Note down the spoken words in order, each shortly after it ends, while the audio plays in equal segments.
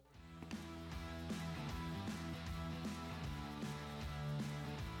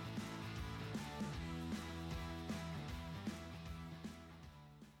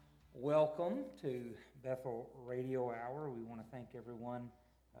welcome to Bethel Radio Hour. We want to thank everyone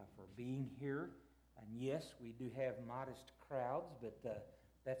for being here. And yes, we do have modest crowds, but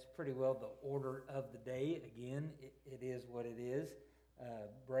that's pretty well the order of the day. Again, it is what it is.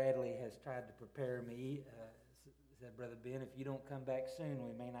 Bradley has tried to prepare me. Said, Brother Ben, if you don't come back soon,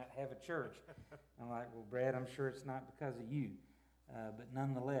 we may not have a church. I'm like, well, Brad, I'm sure it's not because of you. But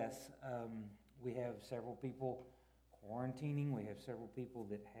nonetheless, we have several people quarantining. We have several people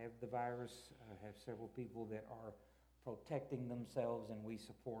that have the virus, have several people that are protecting themselves, and we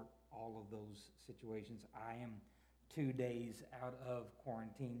support all of those situations. I am 2 days out of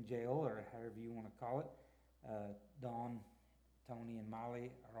quarantine jail, or however you want to call it. Dawn, Tony, and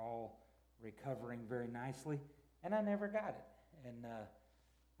Molly are all recovering very nicely, and I never got it. And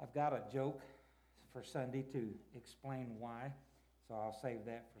I've got a joke for Sunday to explain why, so I'll save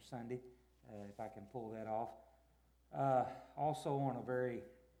that for Sunday if I can pull that off. Also on a very,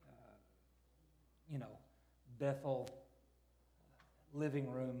 Bethel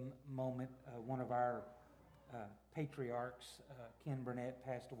living room moment, one of our patriarchs, Ken Burnett,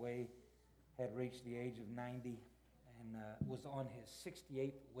 passed away, had reached the age of 90, and was on his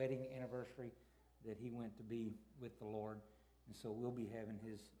 68th wedding anniversary that he went to be with the Lord. And so we'll be having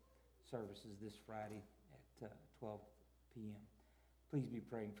his services this Friday at 12 p.m. Please be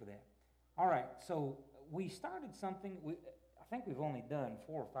praying for that. All right, so we started something. I think we've only done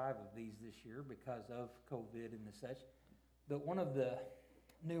 4 or 5 of these this year because of COVID and the such. But one of the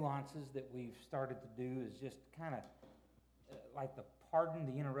nuances that we've started to do is just kind of like the Pardon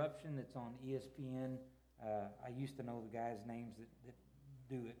the Interruption that's on ESPN. I used to know the guys' names that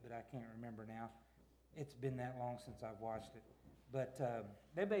do it, but I can't remember now. It's been that long since I've watched it. But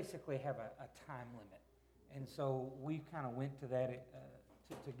they basically have a time limit. And so we kind of went to that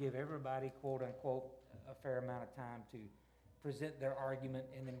to give everybody, quote unquote, a fair amount of time to present their argument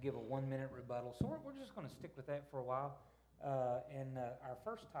and then give a 1-minute rebuttal. So we're just going to stick with that for a while. And our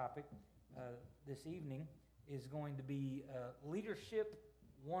first topic this evening is going to be Leadership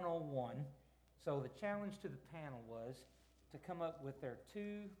 101. So the challenge to the panel was to come up with their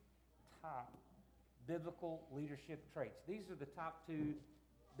 2 top biblical leadership traits. These are the top 2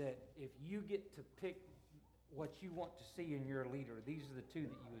 that if you get to pick what you want to see in your leader, these are the 2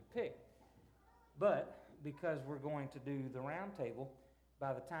 that you would pick. But because we're going to do the round table,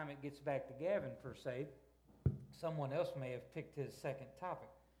 by the time it gets back to Gavin, per se, someone else may have picked his second topic.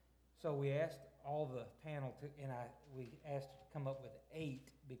 So we asked all the panel we asked to come up with 8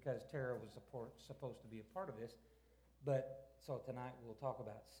 because Tara was supposed to be a part of this. But so tonight we'll talk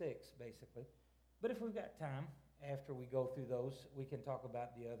about 6 basically. But if we've got time after we go through those, we can talk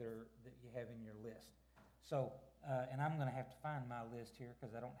about the other that you have in your list. So, and I'm going to have to find my list here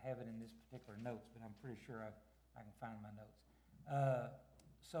because I don't have it in this particular notes, but I'm pretty sure I can find my notes.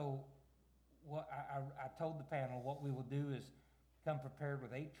 So what I told the panel what we will do is come prepared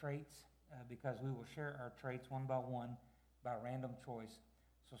with 8 traits because we will share our traits one by one by random choice.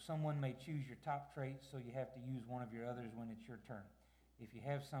 So someone may choose your top traits, so you have to use one of your others when it's your turn. If you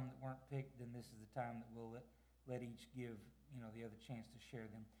have some that weren't picked, then this is the time that we'll let each give the other chance to share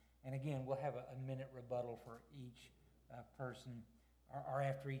them. And again, we'll have a minute rebuttal for each person, or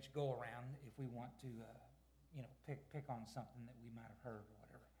after each go around, if we want to, pick on something that we might have heard or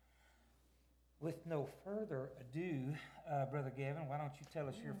whatever. With no further ado, Brother Gavin, why don't you tell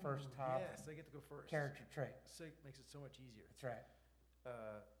us your first top? Yes, I get to go first. Character trait. So it makes it so much easier. That's right.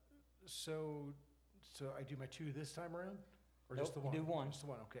 So I do my 2 this time around, or Nope, just the one? you do one. Just the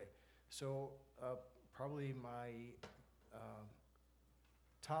one. Okay. So probably my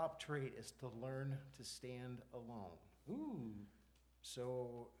top trait is to learn to stand alone. Ooh.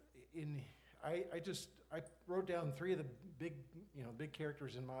 So I wrote down 3 of the big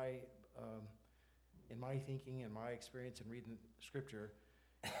characters in my thinking and my experience in reading Scripture,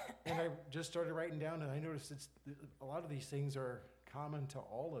 and I just started writing down, and I noticed a lot of these things are common to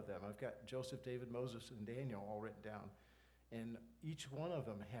all of them. I've got Joseph, David, Moses, and Daniel all written down, and each one of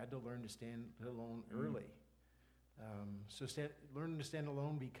them had to learn to stand alone early. Learning to stand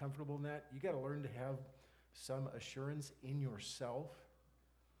alone, be comfortable in that. You got to learn to have some assurance in yourself,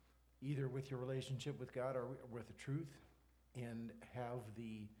 either with your relationship with God or with the truth, and have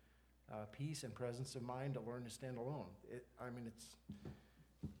the peace and presence of mind to learn to stand alone. It's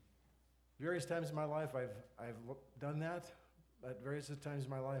various times in my life I've done that, but various times in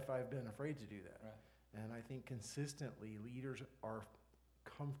my life I've been afraid to do that. Right. And I think consistently leaders are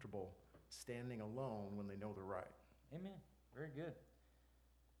comfortable standing alone when they know they're right. Amen. Very good.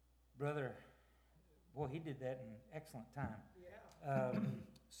 Brother, boy, he did that in excellent time. Yeah.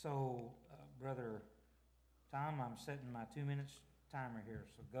 So, Brother Tom, I'm setting my 2 minutes timer here,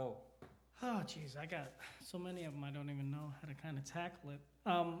 so go. Oh, geez, I got so many of them, I don't even know how to kind of tackle it.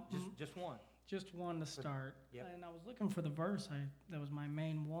 Just one. Just one to start. Yep. And I was looking for the verse. That was my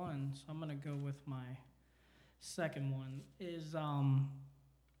main one, so I'm going to go with my second one. Is 1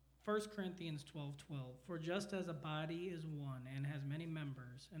 Corinthians 12:12. For just as a body is one and has many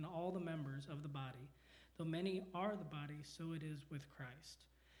members, and all the members of the body, though many are the body, so it is with Christ.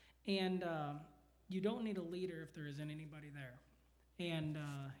 And you don't need a leader if there isn't anybody there, and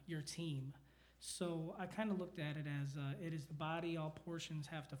your team. So I kind of looked at it as it is the body, all portions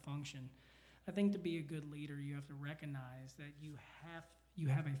have to function. I think to be a good leader, you have to recognize that you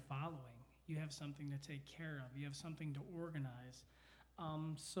have a following. You have something to take care of. You have something to organize.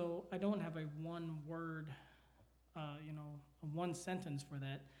 So I don't have a one word, a one sentence for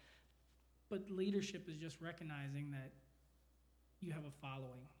that. But leadership is just recognizing that you have a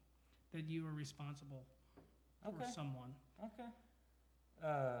following, that you are responsible for someone. Okay.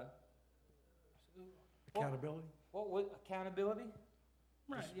 Accountability? What accountability?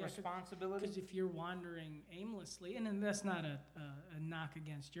 Right. Yeah, Responsibility? because if you're wandering aimlessly, and then that's not a knock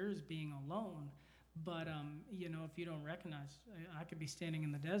against yours being alone, but if you don't recognize, I could be standing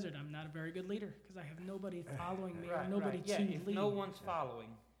in the desert. I'm not a very good leader because I have nobody following me or nobody to If lead. no one's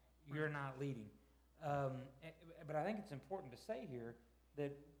following, you're not leading. But I think it's important to say here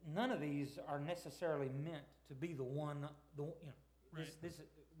that none of these are necessarily meant to be the one. Right.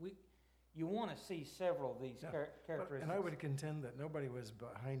 You want to see several of these Yeah. characteristics. And I would contend that nobody was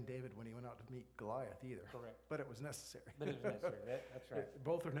behind David when he went out to meet Goliath either. Correct. But it was necessary. But it was necessary. That's right.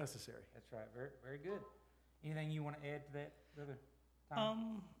 Both are necessary. That's right. Very, very good. Anything you want to add to that, Brother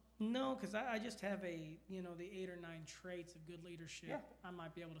Tom? No, because I just have the 8 or 9 traits of good leadership. Yeah. I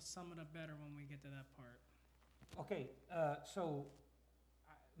might be able to sum it up better when we get to that part. Okay, so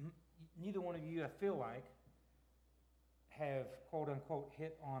neither one of you, I feel like, have quote-unquote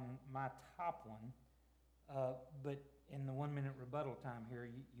hit on my top one, but in the 1 minute rebuttal time here,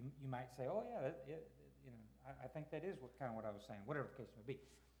 you might say, oh yeah, I think that is what I was saying, whatever the case may be.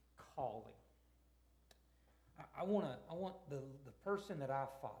 Calling. I want the person that I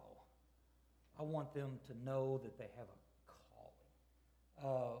follow, I want them to know that they have a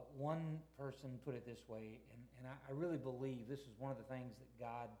calling. One person put it this way, and I really believe this is one of the things that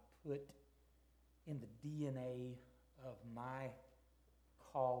God put in the DNA of my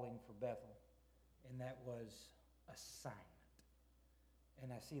calling for Bethel, and that was assignment.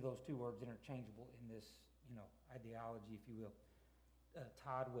 And I see those two words interchangeable in this, ideology, if you will.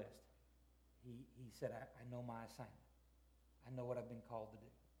 Todd West, he said, I know my assignment. I know what I've been called to do.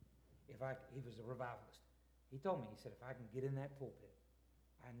 He was a revivalist. He told me, he said, if I can get in that pulpit,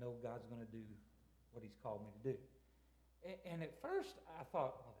 I know God's going to do what he's called me to do. And at first, I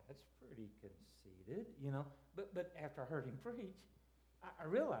thought, well, that's pretty conceited, But after I heard him preach, I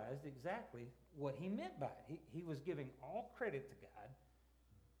realized exactly what he meant by it. He was giving all credit to God,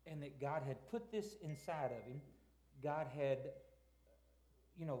 and that God had put this inside of him. God had,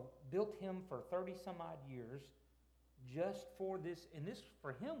 built him for 30-some-odd years just for this. And this,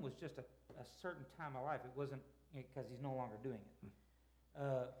 for him, was just a certain time of life. It wasn't because he's no longer doing it.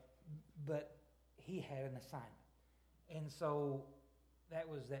 But he had an assignment. And so that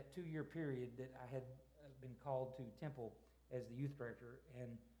was that 2-year period that I had been called to Temple as the youth director,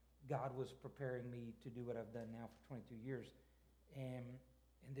 and God was preparing me to do what I've done now for 22 years, and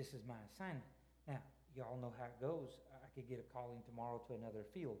this is my assignment. Now, y'all know how it goes. I could get a calling tomorrow to another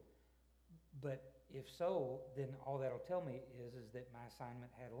field, but if so, then all that'll tell me is that my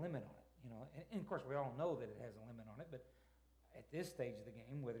assignment had a limit on it, and of course we all know that it has a limit on it, but at this stage of the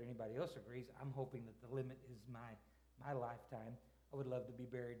game, whether anybody else agrees, I'm hoping that the limit is my lifetime. I would love to be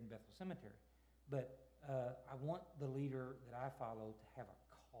buried in Bethel Cemetery. But I want the leader that I follow to have a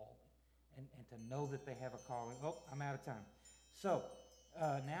calling and to know that they have a calling. Oh, I'm out of time. So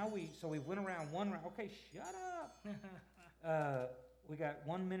now we went around one round. Okay, shut up. We got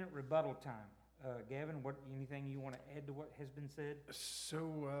 1 minute rebuttal time. Gavin, anything you want to add to what has been said?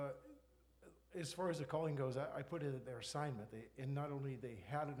 So as far as the calling goes, I put it in their assignment. And not only they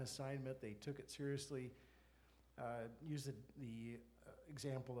had an assignment, they took it seriously. Use the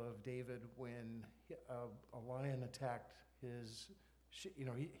example of David when a lion attacked his,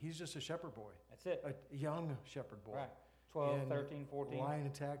 he's just a shepherd boy. That's it. A young shepherd boy. Right. 12, And 13, 14. The lion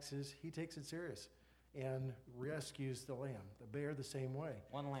attacks he takes it serious and rescues the lamb. The bear the same way.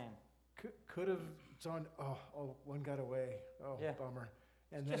 One lamb. Could have gone, one got away. Oh, Yeah. bummer.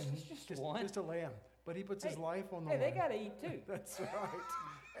 And It's then just one. Just a lamb. But he puts his life on the Hey, line. they got to eat too. That's right.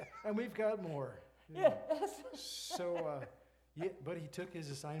 And we've got more. Yeah. So, Yeah, but he took his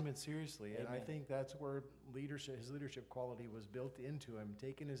assignment seriously, and I Amen. think that's where his leadership quality was built into him,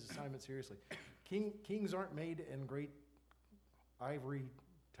 taking his assignment seriously. Kings aren't made in great ivory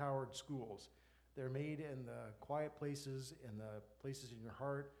towered schools. They're made in the quiet places, in the places in your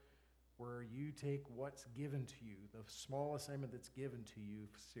heart where you take what's given to you, the small assignment that's given to you,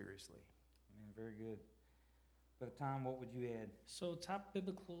 seriously. Amen. Very good. Brother Tom, what would you add? So top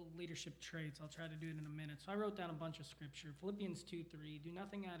biblical leadership traits, I'll try to do it in a minute. So I wrote down a bunch of scripture. Philippians 2:3, do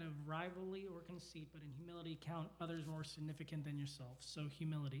nothing out of rivalry or conceit, but in humility count others more significant than yourself. So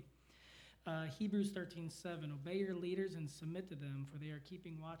humility. Hebrews 13:7, obey your leaders and submit to them, for they are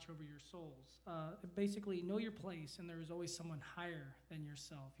keeping watch over your souls. Basically, know your place, and there is always someone higher than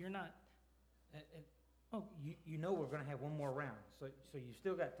yourself. You're not... You know we're going to have one more round, so you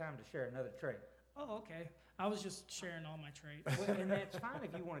still got time to share another trait. Oh, okay. I was just sharing all my traits. Well, and that's fine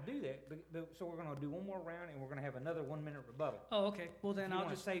if you want to do that. So we're going to do one more round, and we're going to have another 1 minute rebuttal. Oh, okay. Well, If then you I'll want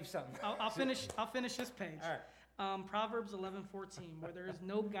to just... save something. I'll finish this page. All right. Proverbs 11:14, where there is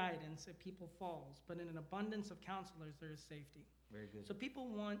no guidance, a people falls, but in an abundance of counselors there is safety. Very good. So people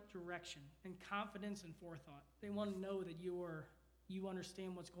want direction and confidence and forethought. They want to know that you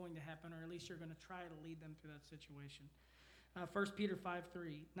understand what's going to happen, or at least you're going to try to lead them through that situation. 1 Peter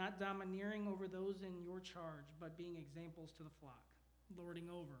 5:3, not domineering over those in your charge, but being examples to the flock, lording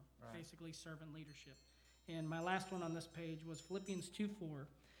over, Right. basically servant leadership. And my last one on this page was Philippians 2:4.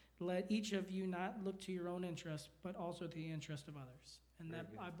 Let each of you not look to your own interest, but also to the interest of others. And Very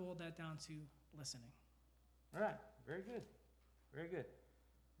that good. I boiled that down to listening. All right. Very good. Very good.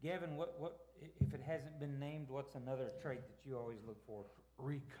 Gavin, what if it hasn't been named, what's another trait that you always look for?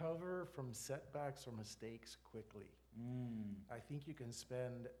 Recover from setbacks or mistakes quickly. I think you can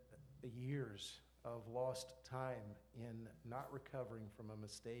spend years of lost time in not recovering from a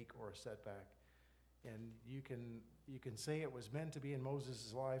mistake or a setback. And you can say it was meant to be in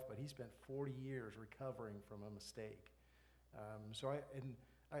Moses' life, but he spent 40 years recovering from a mistake.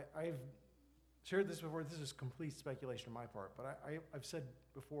 I've shared this before. This is complete speculation on my part, but I've said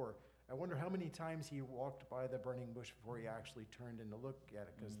before, I wonder how many times he walked by the burning bush before he actually turned in to look at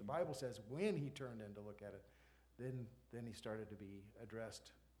it, because the Bible says when he turned in to look at it, then he started to be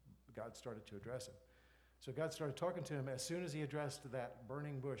addressed. God started to address him. So God started talking to him as soon as he addressed that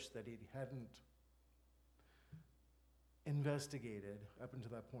burning bush that he hadn't investigated up until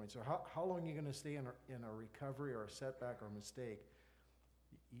that point. So how long are you going to stay in a recovery or a setback or a mistake?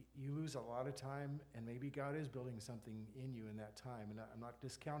 You lose a lot of time, and maybe God is building something in you in that time, and I'm not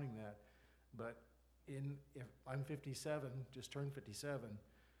discounting that. But if I'm 57, just turned 57,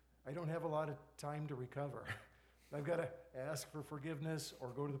 I don't have a lot of time to recover. I've got to ask for forgiveness, or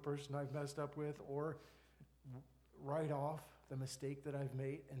go to the person I've messed up with, or write off the mistake that I've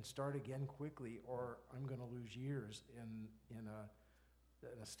made and start again quickly, or I'm going to lose years in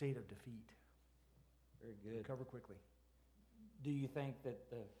a state of defeat. Very good. Recover quickly. Do you think that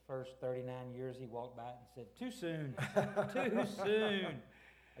the first 39 years he walked by it and said, too soon, too soon?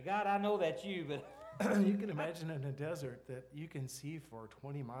 God, I know that's you, but... You can imagine in a desert that you can see for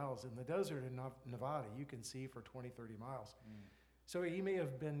 20 miles. In the desert in Nevada, you can see for 20, 30 miles. So he may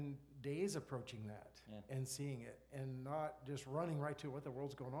have been days approaching that and seeing it, and not just running right to what the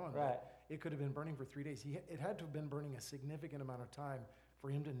world's going on. Right. It could have been burning for 3 days. It had to have been burning a significant amount of time for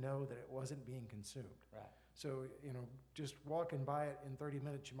him to know that it wasn't being consumed. Right. So, just walking by it in 30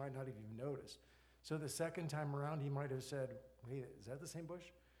 minutes, you might not have even noticed. So the second time around, he might have said, hey, is that the same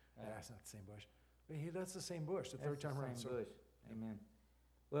bush? Right. Nah, it's not the same bush. But hey, that's the same bush the third That's time the around. same So, bush. Amen.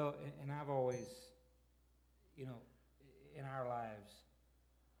 Well, and I've always, in our lives,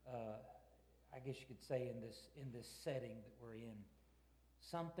 I guess you could say in this setting that we're in,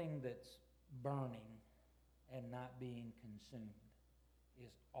 something that's burning and not being consumed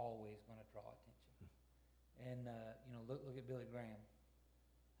is always going to draw attention. And look at Billy Graham.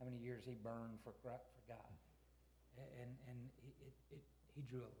 How many years he burned for God, and he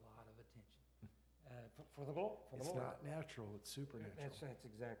drew a lot of attention for the Lord. it's not natural, it's supernatural. That's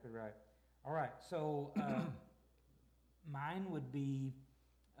exactly right. All right, so mine would be,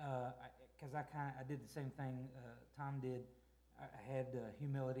 because I did the same thing Tom did. I had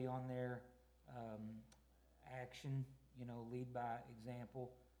humility on there, action, lead by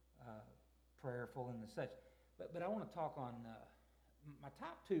example, prayerful and the such. But I want to talk on, my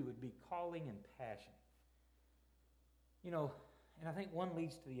top two would be calling and passion. And I think one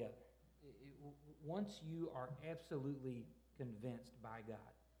leads to the other. Once you are absolutely convinced by God,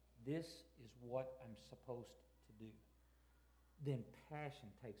 this is what I'm supposed to do, then passion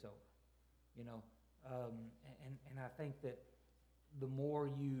takes over, and I think that the more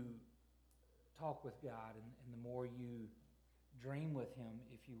you talk with God and the more you dream with him,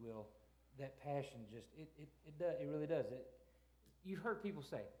 if you will, that passion just, it really does. You've heard people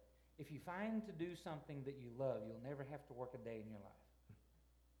say, if you find to do something that you love, you'll never have to work a day in your life.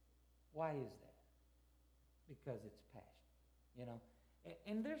 Why is that? Because it's passion, you know.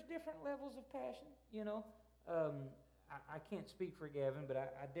 And there's different levels of passion, you know. I can't speak for Gavin, but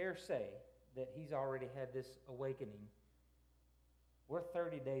I dare say that he's already had this awakening. We're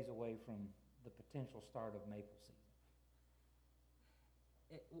 30 days away from the potential start of maple season.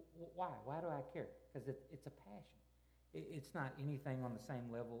 Why? Why do I care? Because it's a passion. It's not anything on the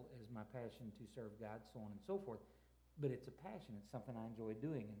same level as my passion to serve God, so on and so forth, but it's a passion. It's something I enjoy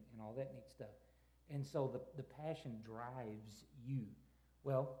doing and all that neat stuff. And so the passion drives you.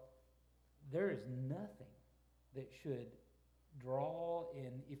 Well, there is nothing that should draw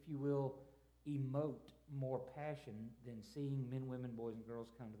and, if you will, emote more passion than seeing men, women, boys, and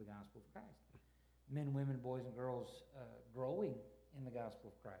girls come to the gospel of Christ. Men, women, boys, and girls growing in the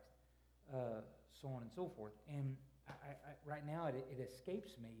gospel of Christ, so on and so forth. And I right now it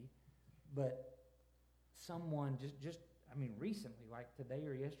escapes me, but someone just recently, like today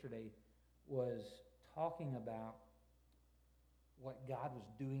or yesterday, was talking about what God was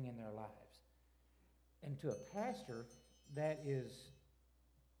doing in their lives. And to a pastor, that is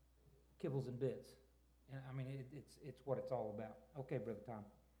kibbles and bits. And it's what it's all about. Okay, Brother Tom.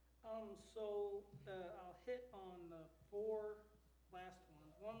 I'll hit on the 4 last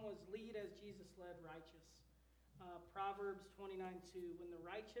ones. One was lead as Jesus led, righteous. Proverbs 29:2, when the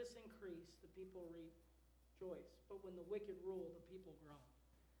righteous increase, the people rejoice, but when the wicked rule, the people groan.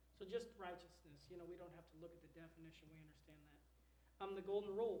 So just righteousness, we don't have to look at the definition, we understand that. The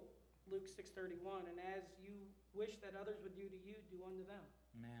golden rule, Luke 6:31, and as you wish that others would do to you, do unto them.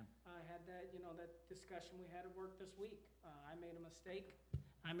 Man. I had that discussion we had at work this week. I made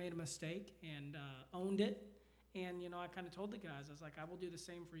a mistake and owned it. And, I kind of told the guys, I was like, I will do the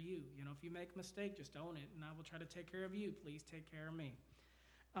same for you. If you make a mistake, just own it, and I will try to take care of you. Please take care of me.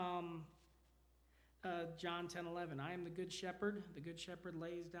 John 10:11, I am the good shepherd. The good shepherd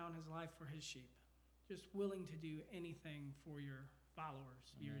lays down his life for his sheep. Just willing to do anything for your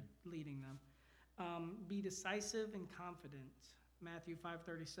followers. Amen. You're leading them. Be decisive and confident. Matthew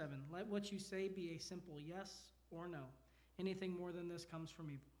 5:37, let what you say be a simple yes or no. Anything more than this comes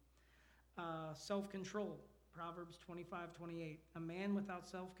from evil. Self-control. Proverbs 25:28, a man without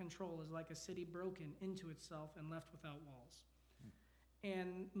self-control is like a city broken into itself and left without walls.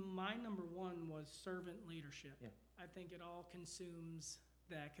 And my number 1 was servant leadership. Yeah. I think it all consumes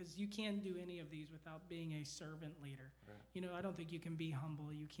that, because you can't do any of these without being a servant leader. Right. I don't think you can be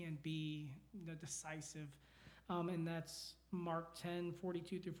humble. You can't be decisive. And that's Mark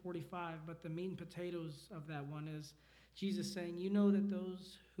 10:42-45. But the meat and potatoes of that one is Jesus saying, you know that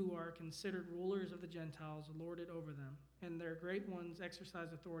those who are considered rulers of the Gentiles lord it over them, and their great ones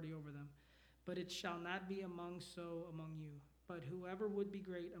exercise authority over them. But it shall not be among you. But whoever would be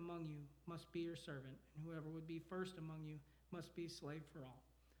great among you must be your servant, and whoever would be first among you must be slave for all.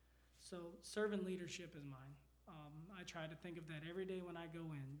 So servant leadership is mine. I try to think of that every day when I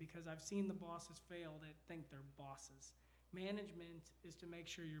go in, because I've seen the bosses fail that think they're bosses. Management is to make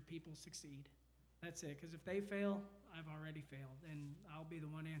sure your people succeed. That's it, because if they fail, I've already failed, and I'll be the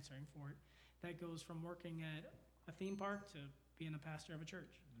one answering for it. That goes from working at a theme park to being a pastor of a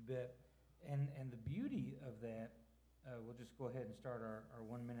church. You bet. And the beauty of that, we'll just go ahead and start our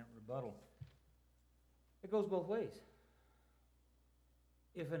 1-minute rebuttal. It goes both ways.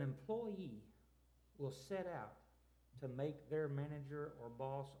 If an employee will set out to make their manager or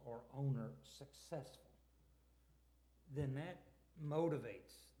boss or owner successful, then that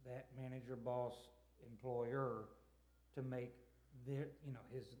motivates that manager, boss, employer to make their,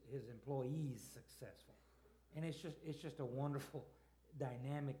 his employees successful. And it's just a wonderful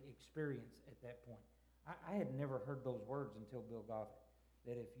dynamic experience at that point. I had never heard those words until Bill Gothard,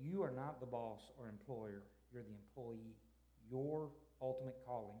 that if you are not the boss or employer, you're the employee. Your ultimate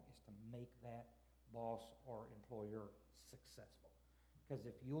calling is to make that boss or employer successful. Because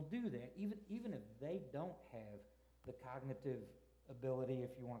if you'll do that, even if they don't have the cognitive ability,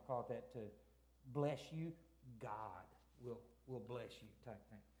 if you want to call it that, to bless you, God will bless you, type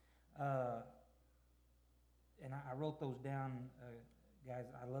thing. And I wrote those down, guys.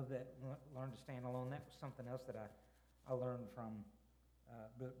 I love that. Learn to stand alone. That was something else that I learned from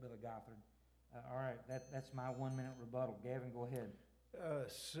Billy Gothard. All right, that's my 1-minute rebuttal. Gavin, go ahead.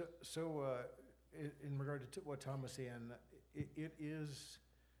 In regard to what Tom was saying, it is,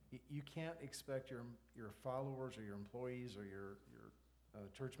 you can't expect your followers or your employees or your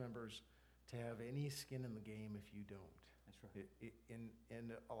church members to have any skin in the game if you don't. That's right.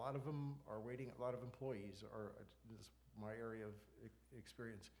 And a lot of them are waiting, a lot of employees are, this is my area of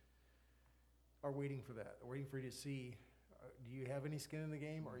experience, are waiting for that, waiting for you to see, do you have any skin in the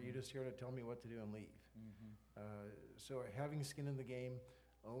game, or are you just here to tell me what to do and leave? So having skin in the game,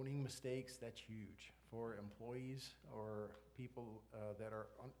 owning mistakes, that's huge for employees or people that are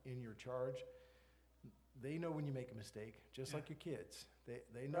in your charge. They know when you make a mistake, just like your kids.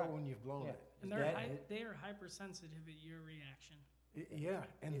 They know Right. when you've blown Yeah. it. And they are hypersensitive at your reaction. Yeah,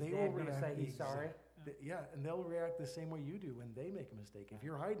 and Is they Dad will gonna react. say he's sorry? Yeah, and they'll react the same way you do when they make a mistake. If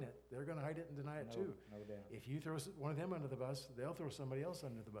you're hiding it, they're going to hide it and deny it too. No doubt. If you throw one of them under the bus, they'll throw somebody else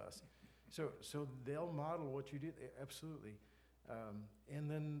under the bus. So they'll model what you do. Absolutely.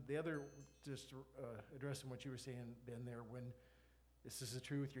 And then the other, just addressing what you were saying, Ben, there, when this is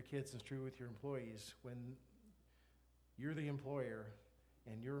true with your kids, it's true with your employees, when you're the employer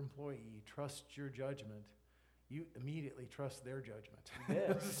and your employee trusts your judgment, you immediately trust their judgment. You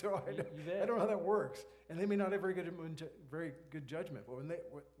bet. So I bet. don't know how that works. And they may not have very good judgment, but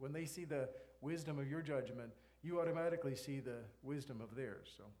when they see the wisdom of your judgment, you automatically see the wisdom of theirs.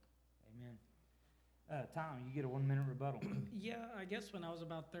 So. Amen. Tom, you get a 1 minute rebuttal. Yeah, I guess when I was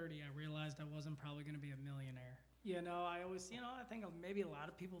about 30, I realized I wasn't probably going to be a millionaire. I always, I think maybe a lot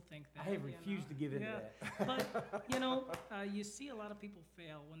of people think that. I have refused to give in to that. But, you see a lot of people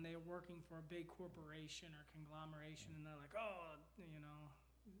fail when they're working for a big corporation or conglomeration, and they're like,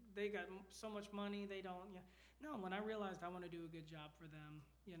 they got so much money, they don't. Yeah. No, when I realized I want to do a good job for them,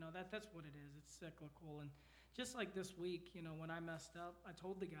 that's what it is. It's cyclical. And just like this week, when I messed up, I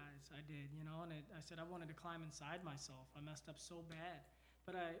told the guys I did, and I said I wanted to climb inside myself. I messed up so bad.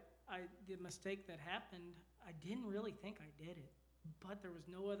 But the mistake that happened, I didn't really think I did it. But there was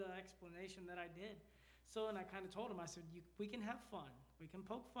no other explanation that I did. So, and I kind of told him, I said, we can have fun. We can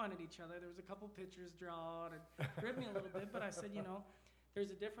poke fun at each other. There was a couple pictures drawn and ribbed me a little bit. But I said,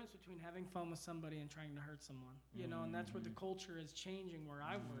 there's a difference between having fun with somebody and trying to hurt someone. And that's where the culture is changing where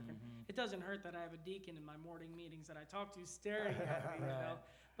I work. And it doesn't hurt that I have a deacon in my morning meetings that I talk to staring at me,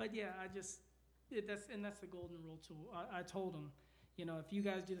 But yeah, that's the golden rule too. I told him, if you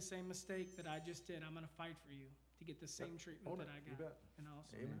guys do the same mistake that I just did, I'm going to fight for you to get the same treatment that I got. You bet. So,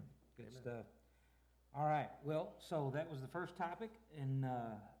 Amen. Good Amen. stuff. All right. Well, so that was the first topic, and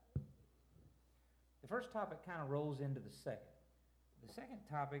the first topic kind of rolls into the second. The second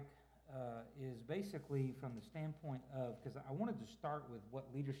topic is basically from the standpoint of, because I wanted to start with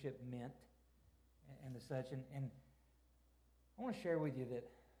what leadership meant and the such, and I want to share with you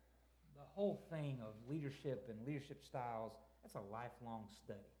that the whole thing of leadership and leadership styles, that's a lifelong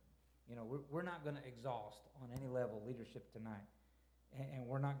study. We're not going to exhaust on any level leadership tonight, and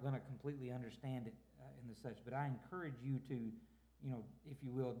we're not going to completely understand it in the such. But I encourage you to, if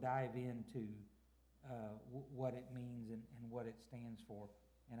you will, dive into what it means and what it stands for.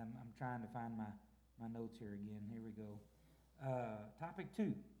 And I'm trying to find my notes here again. Here we go. Topic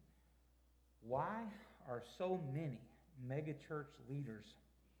 2. Why are so many megachurch leaders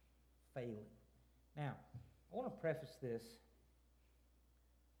failing? Now, I want to preface this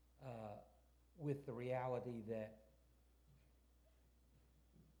with the reality that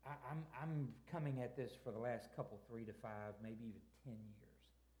I'm coming at this for the last couple, 3 to 5, maybe even 10 years.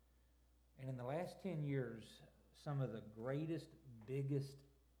 And in the last 10 years, some of the greatest, biggest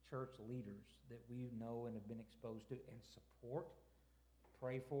church leaders that we know and have been exposed to and support,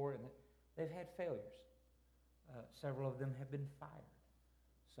 pray for, and they've had failures. Several of them have been fired.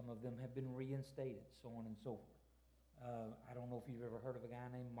 Some of them have been reinstated, so on and so forth. I don't know if you've ever heard of a guy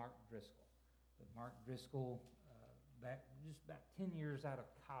named Mark Driscoll. But Mark Driscoll, back just about 10 years out of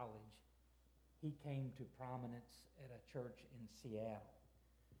college, he came to prominence at a church in Seattle,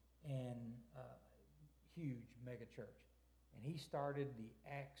 and huge mega church. And he started the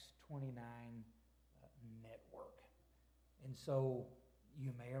Acts 29 network. And so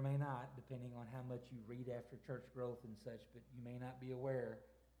you may or may not, depending on how much you read after church growth and such, but you may not be aware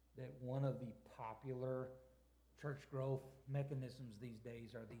that one of the popular church growth mechanisms these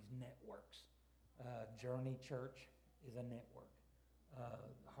days are these networks. Journey Church is a network.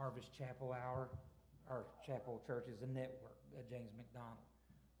 Harvest Chapel Hour, or Chapel Church, is a network. James McDonald.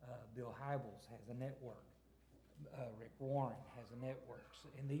 Bill Hybels has a network. Rick Warren has a network.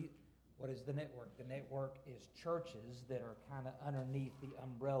 And what is the network? The network is churches that are kind of underneath the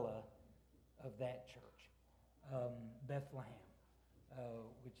umbrella of that church. Bethlehem,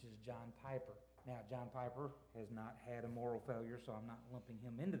 which is John Piper. Now, John Piper has not had a moral failure, so I'm not lumping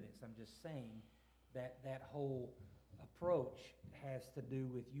him into this. I'm just saying that whole approach has to do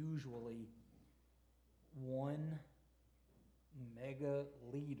with usually one mega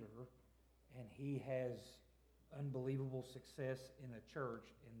leader, and he has unbelievable success in a church,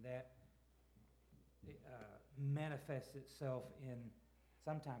 and that manifests itself in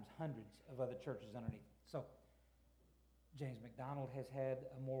sometimes hundreds of other churches underneath. So, James McDonald has had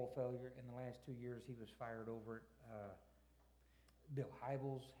a moral failure in the last 2 years. He was fired over it. Bill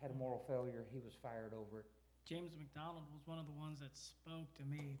Hybels had a moral failure. He was fired over it. James McDonald was one of the ones that spoke to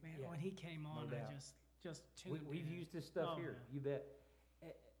me. Man, Yeah, when he came on, no I doubt. just tuned We've in. used this stuff Oh, here, yeah. you bet.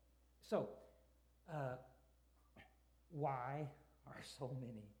 So, why are so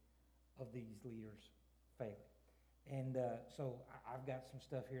many of these leaders failing? And so I've got some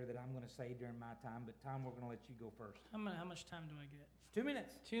stuff here that I'm going to say during my time, but Tom, we're going to let you go first. How much time do I get? 2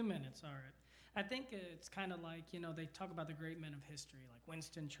 minutes. 2 minutes, all right. I think it's kind of like, they talk about the great men of history, like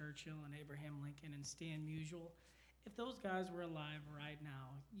Winston Churchill and Abraham Lincoln and Stan Musial. If those guys were alive right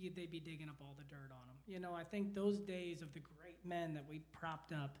now, they'd be digging up all the dirt on them. I think those days of the great men that we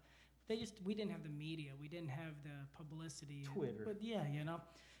propped up, we didn't have the media, we didn't have the publicity. Twitter. But yeah,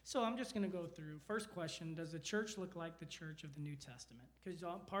 So I'm just going to go through. First question, does the church look like the church of the New Testament? Because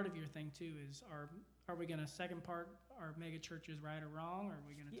part of your thing, too, is are we going to, second part, are mega churches right or wrong? Or are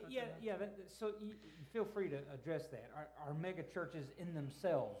we going to touch on that? Yeah. So you feel free to address that. Are mega churches in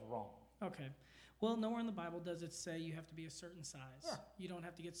themselves wrong? Okay. Well, nowhere in the Bible does it say you have to be a certain size. Yeah. You don't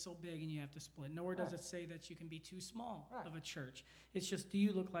have to get so big and you have to split. Nowhere does Right. it say that you can be too small Right. of a church. It's just, do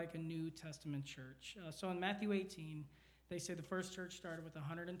you look like a New Testament church? So in Matthew 18, they say the first church started with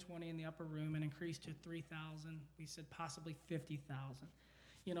 120 in the upper room and increased to 3,000. We said possibly 50,000.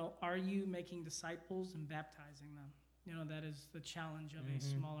 Are you making disciples and baptizing them? That is the challenge of a Mhm.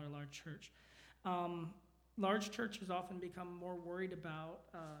 smaller, large church. Large churches often become more worried about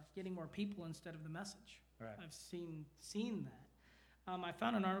getting more people instead of the message. Right. I've seen that. I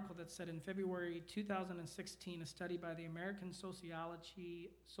found an article that said in February 2016, a study by the American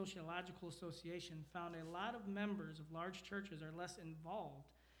Sociological Association found a lot of members of large churches are less involved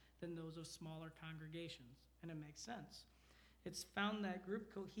than those of smaller congregations, and it makes sense. It's found that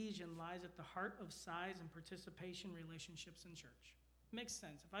group cohesion lies at the heart of size and participation relationships in church. Makes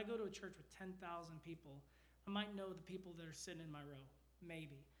sense. If I go to a church with 10,000 people, I might know the people that are sitting in my row,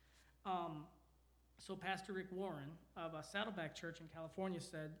 maybe. So Pastor Rick Warren of Saddleback Church in California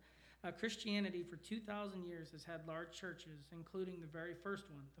said, Christianity for 2,000 years has had large churches, including the very first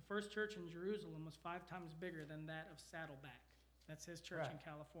one. The first church in Jerusalem was 5 times bigger than that of Saddleback. That's his church in Right.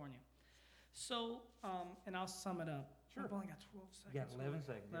 California. So, and I'll sum it up. Sure. I've only got 12 seconds. You got 11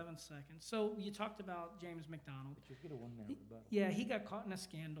 seconds. 11 seconds. So you talked about James McDonald. But you get a 1 minute rebuttal. Yeah, he got caught in a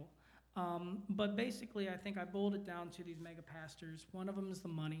scandal. But basically, I think I boiled it down to these mega pastors. One of them is the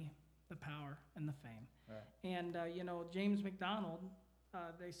money, the power, and the fame. Right. And, James McDonald,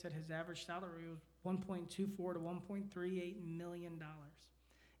 they said his average salary was $1.24 to $1.38 million.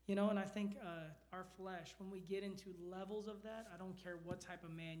 And I think our flesh, when we get into levels of that, I don't care what type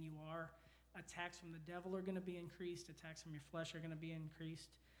of man you are, attacks from the devil are going to be increased, attacks from your flesh are going to be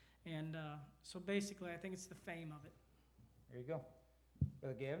increased. And so basically, I think it's the fame of it. There you go.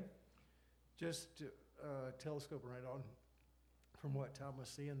 Brother Gavin? Just telescoping right on from what Tom was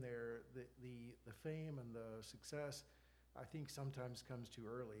saying there, the fame and the success, I think sometimes comes too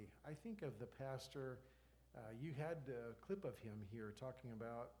early. I think of the pastor, you had a clip of him here talking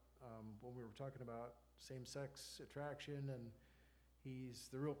about, when we were talking about same-sex attraction, and he's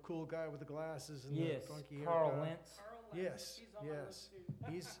the real cool guy with the glasses and Yes, the funky Carl haircut. Lentz. Yes, yes.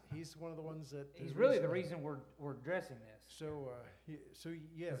 He's one of the ones that He's really the reason we're addressing this. So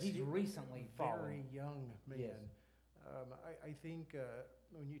yes, 'Cause he's recently very fallen. young man. Yes. I think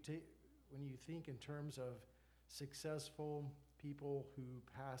when you think in terms of successful people who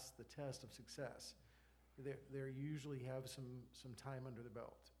pass the test of success, they usually have some time under the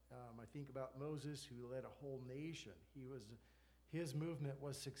belt. I think about Moses, who led a whole nation. His movement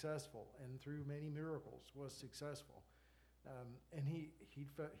was successful, and through many miracles was successful. And he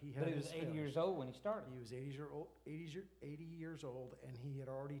had But he was his 80 failures. years old when he started. He was 80 years old, and he had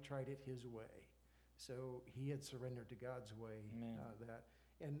already tried it his way. So he had surrendered to God's way. Amen.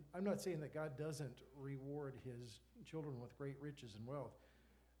 And I'm not saying that God doesn't reward his children with great riches and wealth,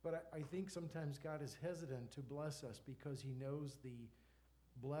 but I think sometimes God is hesitant to bless us because he knows the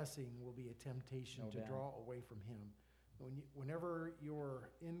blessing will be a temptation No to doubt. draw away from him. Whenever your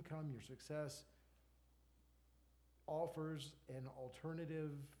income, your success offers an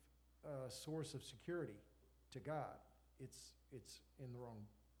alternative source of security to God, it's in the wrong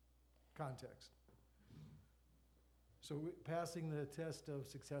context. So passing the test of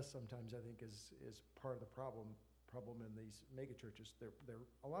success sometimes, I think, is part of the problem in these mega churches. They're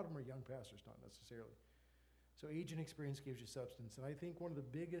a lot of them are young pastors, not necessarily. So age and experience gives you substance, and I think one of the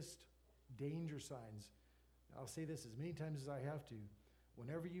biggest danger signs I'll say this as many times as I have to.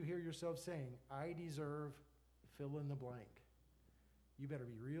 Whenever you hear yourself saying, I deserve fill in the blank, you better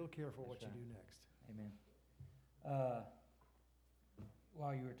be real careful what That's you right. do next. Amen.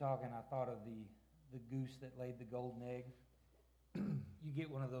 While you were talking, I thought of the goose that laid the golden egg. You get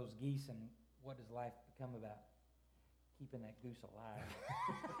one of those geese, and what does life become about? Keeping that goose alive.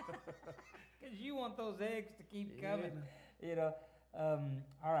 Because you want those eggs to keep coming, you know.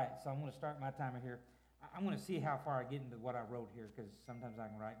 All right, so I'm going to start my timer here. I'm going to see how far I get into what I wrote here, because sometimes I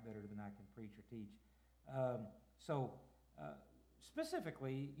can write better than I can preach or teach.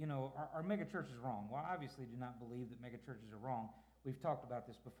 Specifically, you know, are mega churches wrong? Well, I obviously do not believe that mega churches are wrong. We've talked about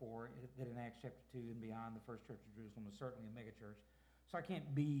this before, that in Acts chapter 2 and beyond, the first church of Jerusalem was certainly a mega church. So I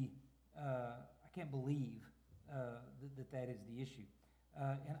can't believe that is the issue.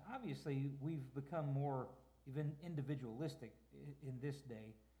 And obviously, we've become more even individualistic in this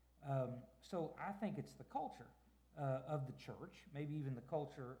day. So I think it's the culture of the church, maybe even the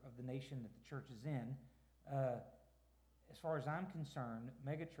culture of the nation that the church is in. As far as I'm concerned,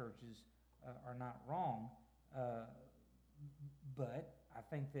 mega churches are not wrong, but I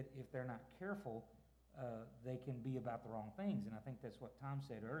think that if they're not careful, they can be about the wrong things, and I think that's what Tom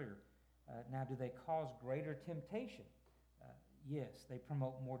said earlier. Now, do they cause greater temptation? Yes, they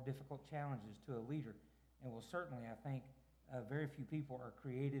promote more difficult challenges to a leader, and well, certainly I think very few people are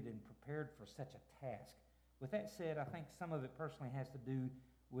created and prepared for such a task. With that said, I think some of it personally has to do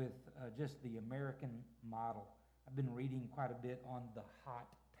with just the American model. I've been reading quite a bit on the hot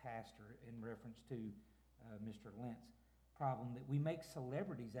pastor in reference to Mr. Lentz. Problem that we make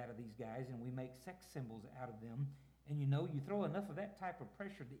celebrities out of these guys and we make sex symbols out of them, and you know, you throw enough of that type of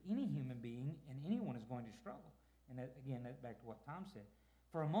pressure to any human being and anyone is going to struggle. And that, again, that's back to what Tom said.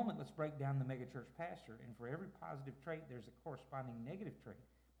 For a moment, let's break down the megachurch pastor, and for every positive trait there's a corresponding negative trait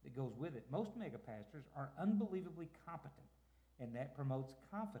that goes with it. Most mega pastors are unbelievably competent, and that promotes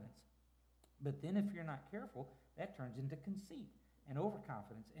confidence. But then if you're not careful, that turns into conceit and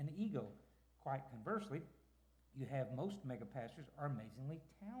overconfidence and ego. Quite conversely, you have most mega pastors are amazingly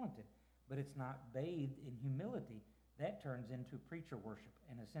talented, but it's not bathed in humility. That turns into preacher worship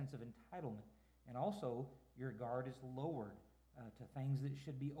and a sense of entitlement. And also, your guard is lowered to things that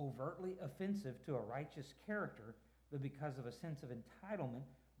should be overtly offensive to a righteous character, but because of a sense of entitlement,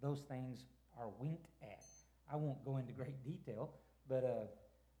 those things are winked at. I won't go into great detail, but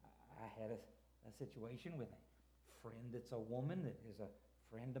I had a situation with a friend that's a woman that is a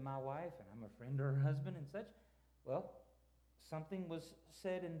friend of my wife, and I'm a friend of her husband and such. Well, something was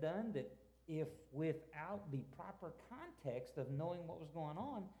said and done that if without the proper context of knowing what was going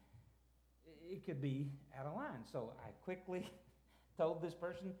on, it could be out of line. So I quickly told this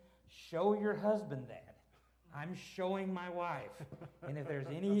person, show your husband that. I'm showing my wife. And if there's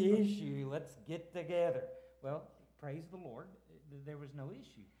any issue, let's get together. Well, praise the Lord, there was no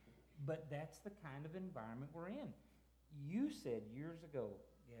issue. But that's the kind of environment we're in. You said years ago,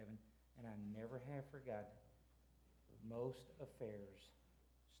 Gavin, and I never have forgotten, most affairs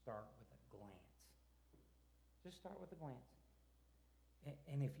start with a glance. Just start with a glance.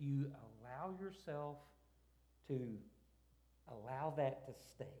 And if you allow yourself to allow that to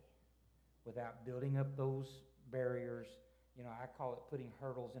stay without building up those barriers, you know, I call it putting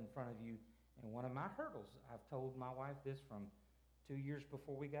hurdles in front of you. And one of my hurdles, I've told my wife this from 2 years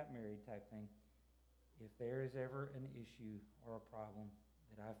before we got married type thing, if there is ever an issue or a problem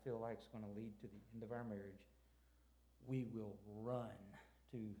that I feel like is going to lead to the end of our marriage, we will run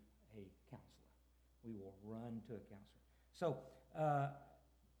to a counselor. We will run to a counselor. So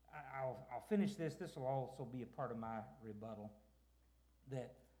I'll finish this. This will also be a part of my rebuttal.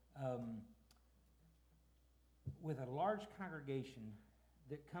 That with a large congregation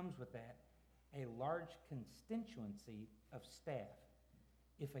that comes with that, a large constituency of staff.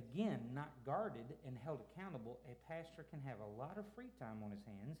 If again not guarded and held accountable, a pastor can have a lot of free time on his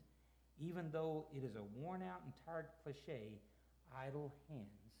hands, even though it is a worn out and tired cliche, idle hands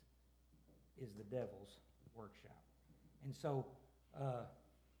is the devil's workshop. And so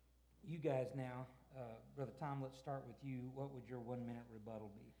you guys now, Brother Tom, let's start with you. What would your 1 minute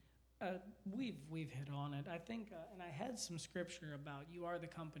rebuttal be? We've hit on it. I think, and I had some scripture about you are the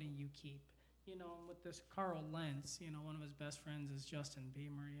company you keep. You know, and with this Carl Lentz, you know, one of his best friends is Justin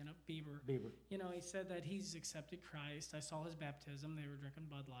Bieber. Bieber. You know, he said that he's accepted Christ. I saw his baptism. They were drinking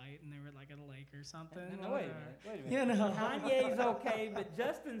Bud Light, and they were like at a lake or something. No, wait a minute. You know, Kanye's okay, but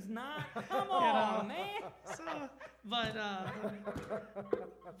Justin's not. Come on, man. So, but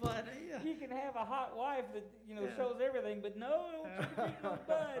But yeah. You can have a hot wife that, Yeah. shows everything, but no, don't you drink no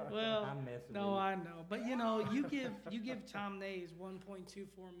bud. Well, I'm messing no, with I know, but you give Tom Nays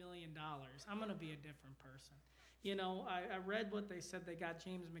 $1.24 million. I'm gonna be a different person. I read what they said. They got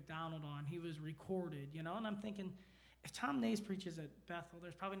James McDonald on. He was recorded. And I'm thinking, if Tom Nays preaches at Bethel,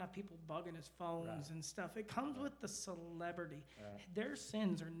 there's probably not people bugging his phones Right. and stuff. It comes with the celebrity. Right. Their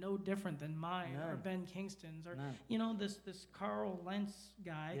sins are no different than mine or None. Ben Kingston's or None. this Carl Lentz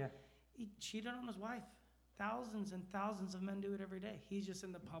guy. Yeah. He cheated on his wife. Thousands and thousands of men do it every day. He's just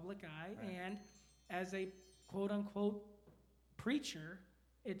in the public eye, Right. and as a quote unquote preacher,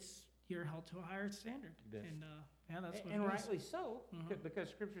 you're held to a higher standard. You bet. And that's what And it is. rightly so, Mhm. because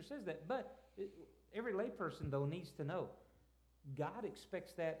Scripture says that. But every layperson, though, needs to know God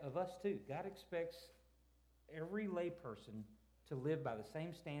expects that of us too. God expects every layperson to live by the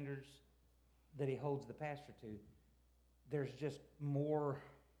same standards that he holds the pastor to. There's just more,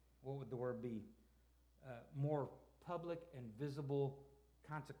 what would the word be? More public and visible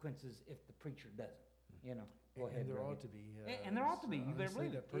consequences if the preacher doesn't. Go ahead. And there Brother. ought to be. And there ought to be. You better honestly,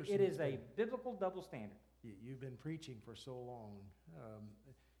 believe that it. person It is that's a biblical double standard. You've been preaching for so long.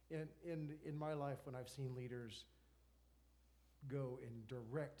 In my life, when I've seen leaders go in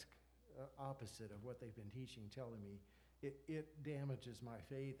direct opposite of what they've been teaching, telling me, it damages my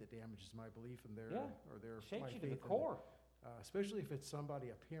faith. It damages my belief in their Yeah. or their Shakes my you to the faith in core. especially if it's somebody,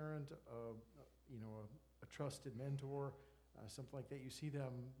 a parent, a trusted mentor, something like that. You see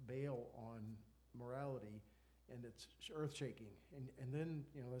them bail on morality, and it's earth shaking. And then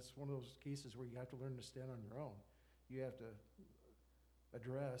that's one of those cases where you have to learn to stand on your own. You have to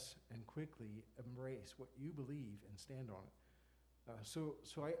address and quickly embrace what you believe and stand on it. So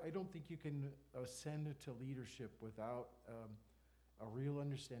I don't think you can ascend to leadership without a real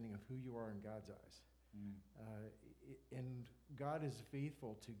understanding of who you are in God's eyes. And God is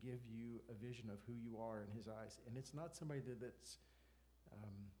faithful to give you a vision of who you are in his eyes. And it's not somebody that's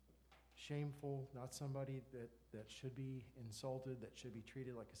shameful, not somebody that should be insulted, that should be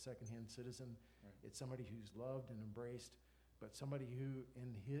treated like a secondhand citizen. Right. It's somebody who's loved and embraced, but somebody who,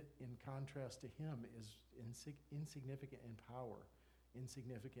 in contrast to him, is insignificant in power,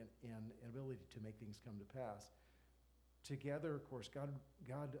 insignificant in ability to make things come to pass. Together, of course, God,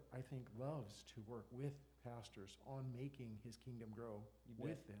 I think, loves to work with pastors on making his kingdom grow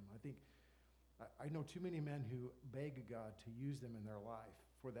with them. I know too many men who beg God to use them in their life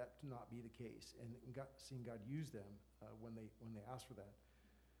for that to not be the case, and seeing God use them when they ask for that.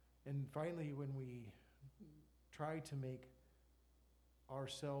 And finally, when we try to make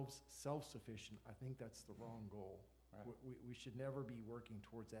ourselves self-sufficient, I think that's the wrong goal. Right. We should never be working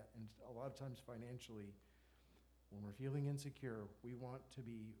towards that. And a lot of times financially, when we're feeling insecure, we want to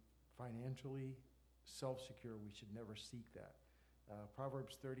be financially self-secure. We should never seek that.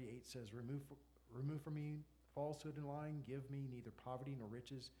 Proverbs 38 says, remove from me falsehood and lying. Give me neither poverty nor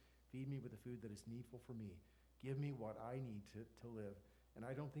riches. Feed me with the food that is needful for me. Give me what I need to live. And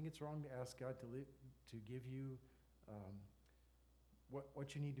I don't think it's wrong to ask God to give you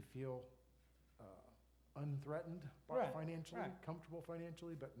what you need to feel unthreatened financially, right. comfortable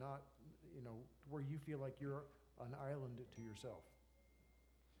financially, but not, where you feel like you're an island to yourself.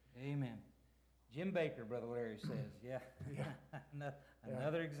 Amen. Jim Baker, Brother Larry says. Yeah.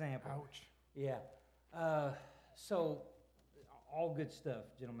 Another example. Ouch. Yeah. So, all good stuff,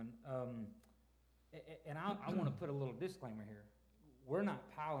 gentlemen. And I want to put a little disclaimer here. We're not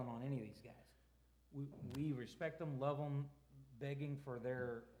piling on any of these guys. We respect them, love them, begging for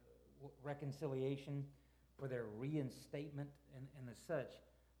their reconciliation, for their reinstatement, and as such.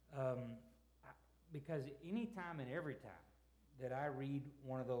 Because any time and every time that I read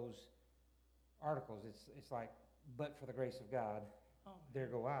one of those articles, it's like, but for the grace of God, there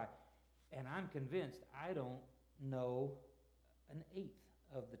go I. And I'm convinced I don't know an eighth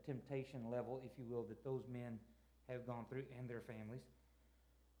of the temptation level, if you will, that those men have gone through and their families.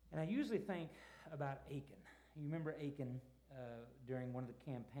 And I usually think about Achan. You remember Achan during one of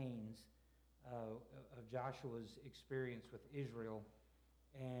the campaigns of Joshua's experience with Israel,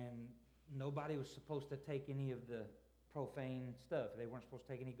 and nobody was supposed to take any of the profane stuff. They weren't supposed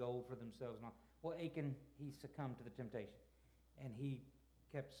to take any gold for themselves and all. Well, Achan, he succumbed to the temptation, and he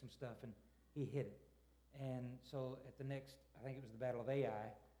kept some stuff, and he hid it. And so at the next, I think it was the Battle of Ai,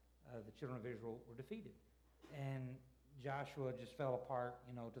 the children of Israel were defeated. And Joshua just fell apart,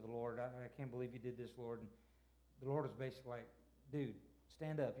 to the Lord. I can't believe you did this, Lord. And the Lord was basically like, dude,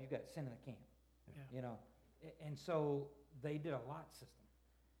 stand up. You've got sin in the camp. Yeah. And so they did a lot system.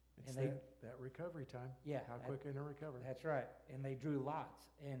 It's And that recovery time. Yeah. How quick can I recover? That's right. And they drew lots.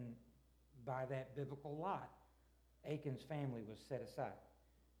 And by that biblical lot, Achan's family was set aside.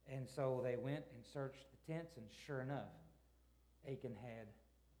 And so they went and searched the tents, and sure enough, Achan had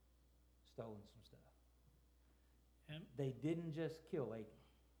stolen some stuff. Yep. They didn't just kill Achan.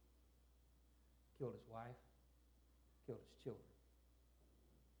 Killed his wife, killed his children,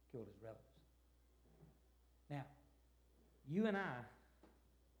 killed his relatives. Now, you and I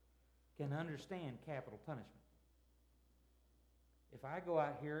can understand capital punishment. If I go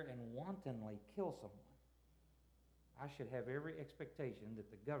out here and wantonly kill someone, I should have every expectation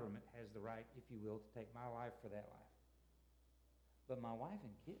that the government has the right, if you will, to take my life for that life. But my wife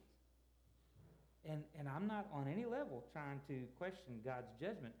and kids. And I'm not on any level trying to question God's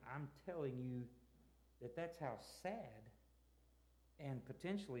judgment. I'm telling you that that's how sad and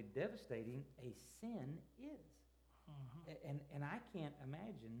potentially devastating a sin is. And I can't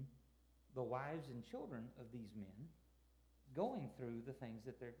imagine the wives and children of these men going through the things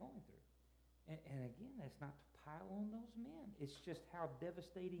that they're going through. And again, that's not to pile on those men. It's just how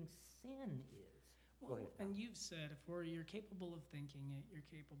devastating sin is. Go ahead, Tom. And you've said you're capable of thinking it, you're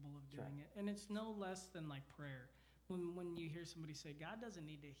capable of That's doing right. it. And it's no less than like prayer. When you hear somebody say, God doesn't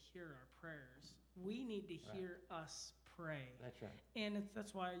need to hear our prayers, we need to Right. hear us pray. That's right. And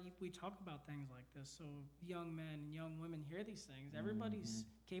that's why we talk about things like this. So young men and young women hear these things. Everybody's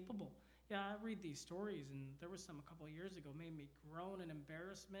capable. Yeah, I read these stories, and there was some a couple of years ago made me groan in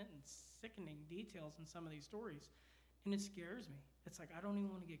embarrassment and sickening details in some of these stories. And it scares me. It's like I don't even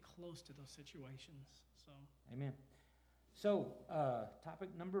want to get close to those situations. So Amen. So, topic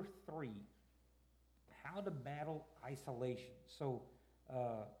number 3, how to battle isolation. So,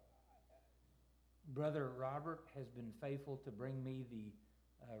 Brother Robert has been faithful to bring me the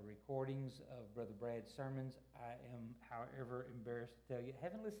recordings of Brother Brad's sermons. I am, however, embarrassed to tell you,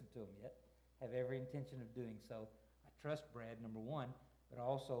 haven't listened to them yet, have every intention of doing so. I trust Brad, number one, but I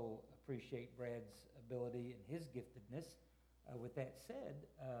also appreciate Brad's ability and his giftedness. With that said,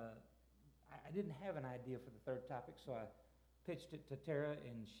 I didn't have an idea for the third topic, so I pitched it to Tara,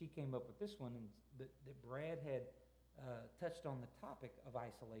 and she came up with this one, and that Brad had touched on the topic of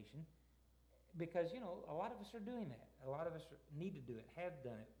isolation. Because, a lot of us are doing that. A lot of us need to do it, have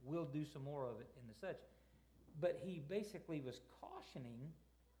done it, will do some more of it and the such. But he basically was cautioning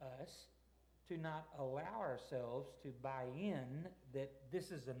us to not allow ourselves to buy in that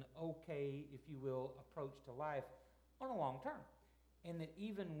this is an okay, if you will, approach to life on a long term. And that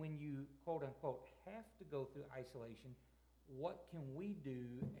even when you, quote unquote, have to go through isolation, what can we do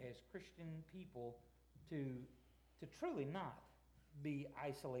as Christian people to truly not be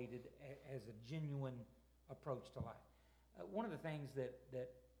isolated as a genuine approach to life? One of the things that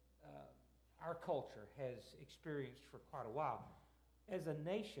our culture has experienced for quite a while, as a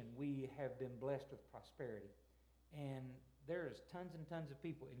nation, we have been blessed with prosperity. And there's tons and tons of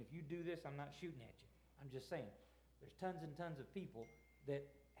people, and if you do this, I'm not shooting at you. I'm just saying, there's tons and tons of people that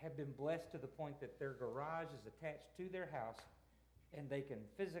have been blessed to the point that their garage is attached to their house, and they can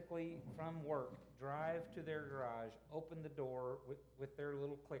physically, from work, drive to their garage, open the door with their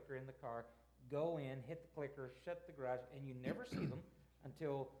little clicker in the car, go in, hit the clicker, shut the garage, and you never see them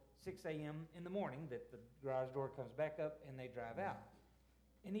until 6 a.m. in the morning that the garage door comes back up and they drive out.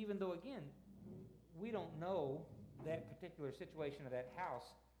 And even though, again, we don't know that particular situation of that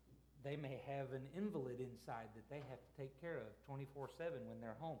house, they may have an invalid inside that they have to take care of 24/7 when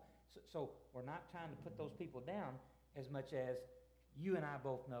they're home. So we're not trying to put those people down as much as you and I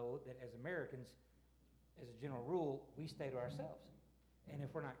both know that as Americans, as a general rule, we stay to ourselves. And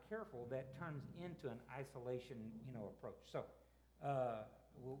if we're not careful, that turns into an isolation, approach. So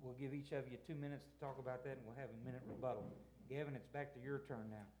we'll give each of you 2 minutes to talk about that, and we'll have a minute rebuttal. Gavin, it's back to your turn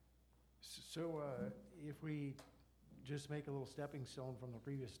now. So if we just make a little stepping stone from the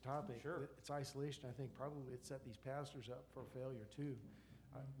previous topic, Sure. It's isolation. I think probably it set these pastors up for failure too.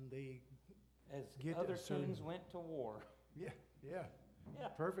 They As Get other a certain- kings went to war. Yeah, Yeah,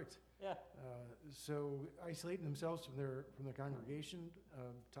 perfect. yeah. So isolating themselves from their congregation,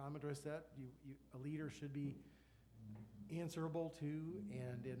 Tom addressed that. A leader should be answerable to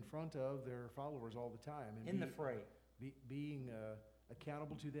and in front of their followers all the time, and In the fray. being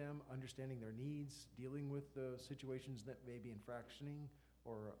accountable to them, understanding their needs, dealing with the situations that may be infractioning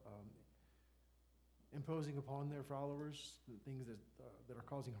or imposing upon their followers, the things that are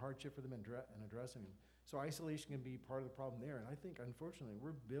causing hardship for them and addressing them. So isolation can be part of the problem there. And I think, unfortunately,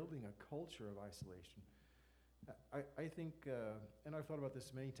 we're building a culture of isolation. I think, and I've thought about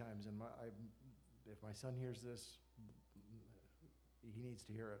this many times, and if my son hears this, he needs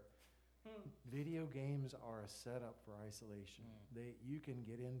to hear it. Video games are a setup for isolation. You can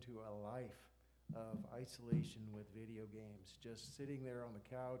get into a life of isolation with video games, just sitting there on the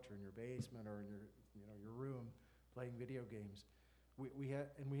couch or in your basement or in your room playing video games.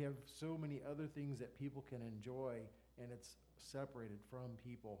 we have so many other things that people can enjoy, and it's separated from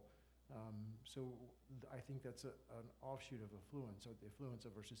people. I think that's an offshoot of affluence. So the affluence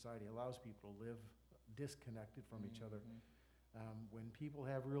of our society allows people to live disconnected from each other. When people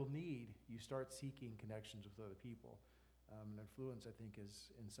have real need, you start seeking connections with other people. And affluence, I think,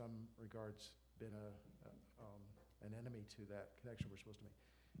 is in some regards been an enemy to that connection we're supposed to make.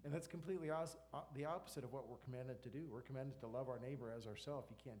 And that's completely the opposite of what we're commanded to do. We're commanded to love our neighbor as ourselves.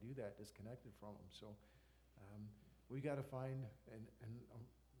 You can't do that disconnected from them. So we got to find, and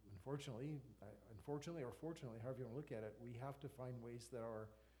unfortunately, or fortunately, however you want to look at it, we have to find ways that are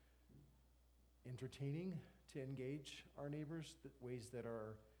entertaining to engage our neighbors, ways that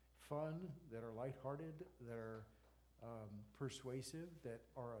are fun, that are lighthearted, that are persuasive, that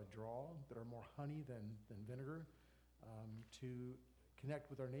are a draw, that are more honey than vinegar, to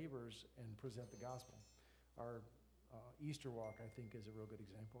connect with our neighbors and present the gospel. Our Easter walk, I think, is a real good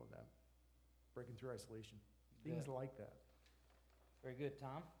example of that. Breaking through isolation. Things like that. Very good,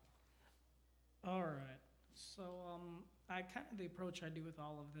 Tom. All right. So I kind of the approach I do with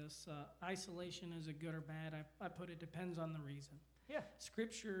all of this, isolation is it good or bad? I put it depends on the reason. Yeah.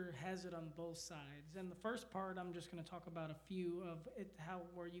 Scripture has it on both sides. And the first part, I'm just going to talk about a few of it,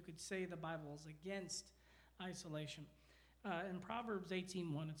 where you could say the Bible is against isolation. In Proverbs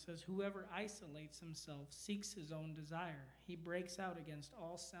 18:1, it says, "Whoever isolates himself seeks his own desire. He breaks out against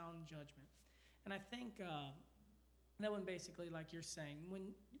all sound judgment." And I think that one basically, like you're saying,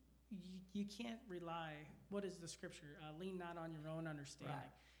 when you can't rely, what is the scripture? Lean not on your own understanding.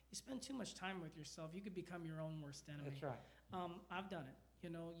 Right. You spend too much time with yourself, you could become your own worst enemy. That's right. I've done it.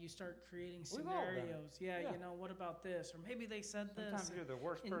 You start creating We've all done it. scenarios. Yeah, what about this? Or maybe they said Sometimes this. you're the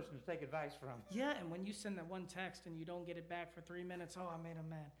worst and- person to take advice from. Yeah, and when you send that one text and you don't get it back for 3 minutes, I made him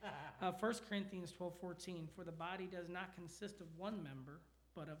mad. 1 Corinthians 12:14, "For the body does not consist of one member,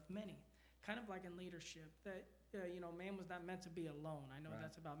 but of many." Kind of like in leadership, that, man was not meant to be alone. I know Right.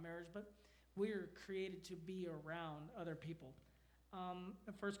 that's about marriage, but we're created to be around other people.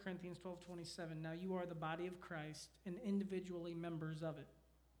 1 Corinthians 12:27, "Now you are the body of Christ and individually members of it."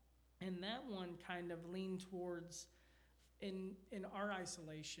 And that one kind of leaned towards, in our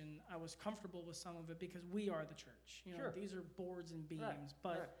isolation, I was comfortable with some of it because we are the church. Sure. These are boards and beams. Right,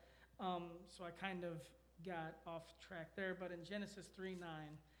 But so I kind of got off track there. But in Genesis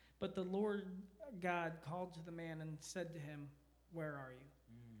 3:9, "But the Lord God called to the man and said to him, 'Where are you?'"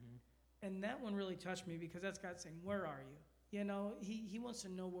 Mm-hmm. And that one really touched me because that's God saying, "Where are you?" He wants to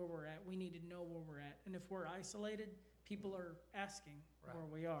know where we're at. We need to know where we're at. And if we're isolated, people are asking Right. where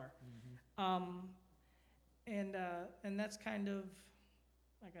we are. Mm-hmm. And that's kind of,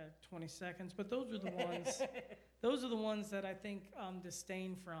 I got 20 seconds, but those are the ones, those are the ones that I think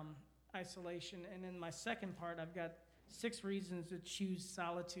disdain from isolation. And in my second part, I've got 6 reasons to choose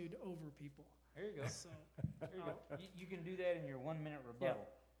solitude over people. There you go. So, There you go. You can do that in your 1-minute rebuttal.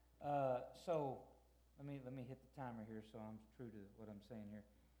 So let me hit the timer here so I'm true to what I'm saying here.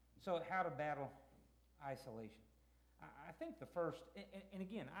 So how to battle isolation. I think the first, and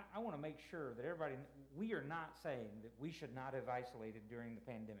again, I want to make sure that everybody, we are not saying that we should not have isolated during the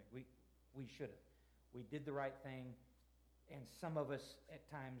pandemic. We should have. We did the right thing, and some of us at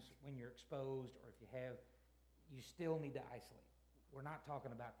times when you're exposed or if you have, you still need to isolate. We're not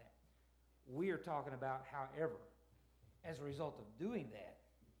talking about that. We are talking about, however, as a result of doing that,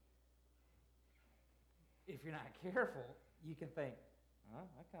 if you're not careful, you can think, oh,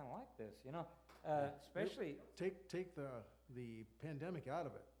 I kind of like this, especially, Take the pandemic out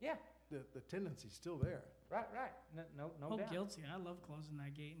of it. yeah, The tendency's still there. right, no oh, doubt. guilty. I love closing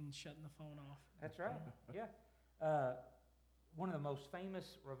that gate and shutting the phone off. That's right, yeah. One of the most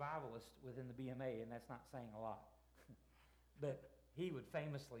famous revivalists within the BMA, and that's not saying a lot, but he would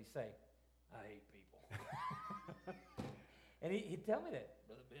famously say, I hate people. And he'd tell me that,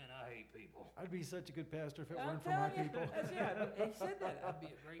 Brother Ben, I hate people. I'd be such a good pastor if it I'm weren't for my telling you, people. he said that. I'd be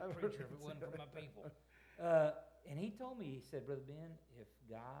a great preacher if it wasn't for my people. And he told me, he said, Brother Ben, if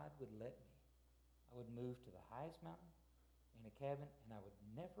God would let me, I would move to the highest mountain in a cabin, and I would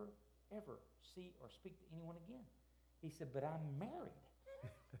never, ever see or speak to anyone again. He said, but I'm married,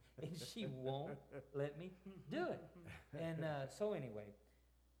 and she won't let me do it. And so anyway,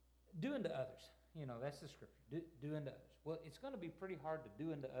 do unto others. That's the scripture. Do unto others. Well, it's going to be pretty hard to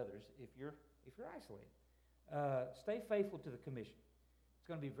do unto others if you're isolated. Stay faithful to the commission. It's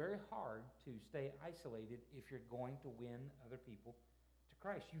going to be very hard to stay isolated if you're going to win other people to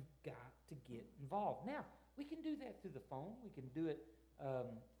Christ. You've got to get involved. Now, we can do that through the phone. We can do it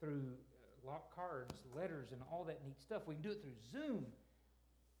through lock cards, letters, and all that neat stuff. We can do it through Zoom.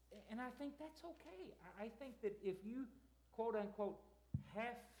 And I think that's okay. I think that if you, quote unquote,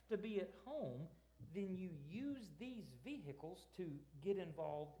 have to be at home, then you use these vehicles to get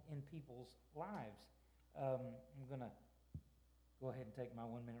involved in people's lives. I'm going to go ahead and take my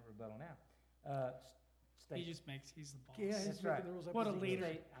 1 minute rebuttal now. He just makes, he's the boss. Yeah, That's he's right. making the rules up What as a he leader.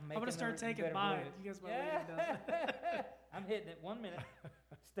 goes. I'm I'm gonna start taking by it. You guys want Yeah. to I'm hitting it 1 minute.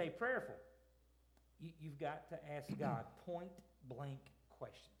 Stay prayerful. You've got to ask God point blank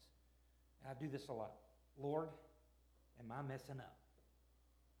questions. And I do this a lot. Lord, am I messing up?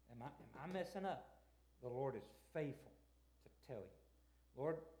 Am I messing up? The Lord is faithful to tell you.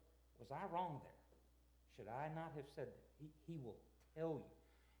 Lord, was I wrong there? Should I not have said that? He will tell you.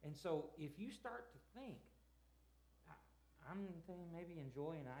 And so if you start to think, I'm maybe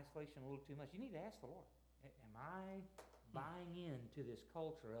enjoying isolation a little too much, you need to ask the Lord, am I buying into this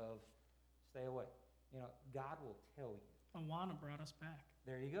culture of stay away? You know, God will tell you. Awana brought us back.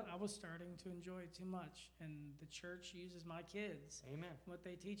 There you go. I was starting to enjoy it too much, and the church uses my kids. Amen. What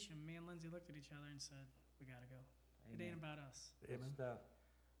they teach them. Me and Lindsay looked at each other and said, we got to go. It ain't about us. Good Amen. stuff.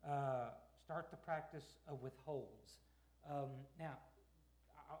 Start the practice of withholds. Now,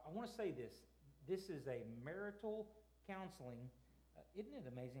 I want to say this. This is a marital counseling. Isn't it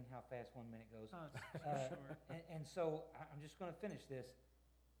amazing how fast 1 minute goes? Oh, it's short. And so I'm just going to finish this.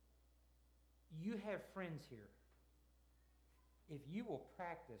 You have friends here. If you will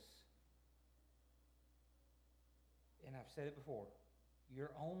practice, and I've said it before,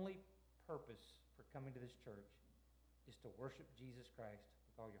 your only purpose for coming to this church is to worship Jesus Christ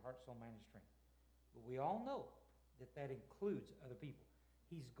with all your heart, soul, mind, and strength. But we all know that that includes other people.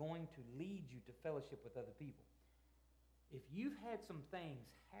 He's going to lead you to fellowship with other people. If you've had some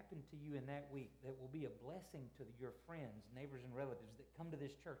things happen to you in that week that will be a blessing to your friends, neighbors, and relatives that come to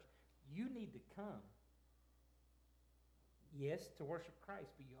this church, you need to come, yes, to worship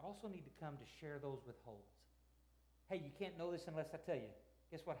Christ, but you also need to come to share those withholds. Hey, you can't know this unless I tell you.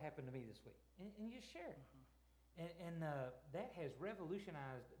 Guess what happened to me this week? And you share it. And that has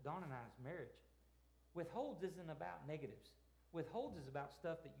revolutionized Dawn and I's marriage. Withholds isn't about negatives. Withholds is about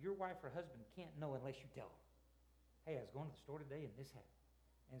stuff that your wife or husband can't know unless you tell them. Hey, I was going to the store today and this happened.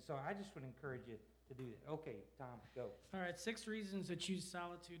 And so I just would encourage you to do that. Okay, Tom, go. All right, 6 reasons to choose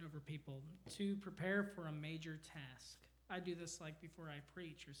solitude over people. To prepare for a major task. I do this like before I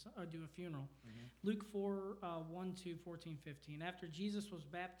preach or do a funeral. Luke 4, 1 to 14, 15. After Jesus was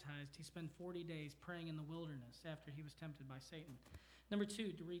baptized, he spent 40 days praying in the wilderness after he was tempted by Satan. Number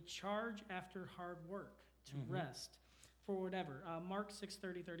 2, to recharge after hard work, to rest for whatever. Mark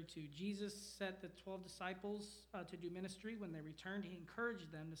 6:30, 32. Jesus set the 12 disciples to do ministry. When they returned, he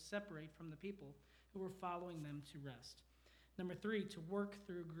encouraged them to separate from the people who were following them to rest. Number 3, to work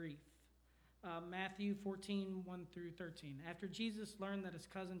through grief. Matthew 14, 1 through 13. After Jesus learned that his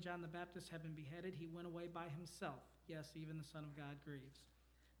cousin John the Baptist had been beheaded, he went away by himself. Yes, even the Son of God grieves.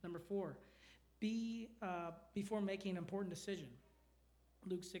 Number 4, before making an important decision.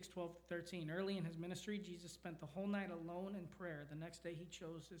 Luke 6, 12 to 13. Early in his ministry, Jesus spent the whole night alone in prayer. The next day, he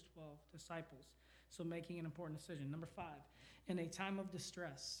chose his 12 disciples. So making an important decision. Number 5, in a time of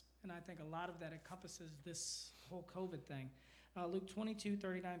distress. And I think a lot of that encompasses this whole COVID thing. Luke 22,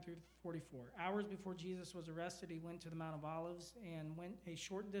 39 through 44. Hours before Jesus was arrested, he went to the Mount of Olives and went a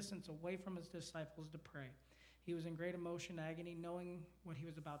short distance away from his disciples to pray. He was in great emotion, agony, knowing what he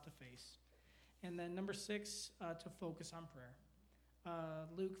was about to face. And then number 6, to focus on prayer.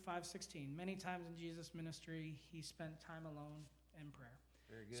 Luke 5:16. Many times in Jesus' ministry, he spent time alone in prayer.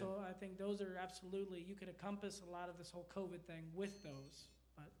 Very good. So I think those are absolutely, you could encompass a lot of this whole COVID thing with those,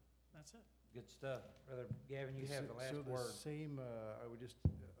 but that's it. Good stuff. Brother Gavin, you have the last So word. the same, I would just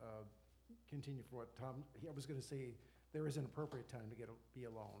continue for what Tom, I was going to say, there is an appropriate time to be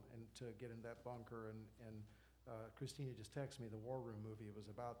alone and to get in that bunker. And Christina just texted me, the War Room movie was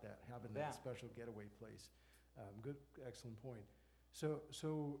about that, having that special getaway place. Good, excellent point.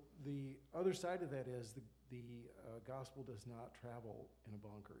 So the other side of that is the gospel does not travel in a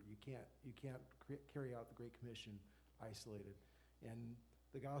bunker. You can't carry out the Great Commission isolated. And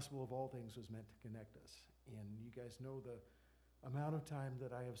the gospel of all things was meant to connect us. And you guys know the amount of time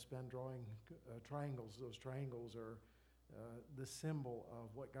that I have spent drawing triangles. Those triangles are the symbol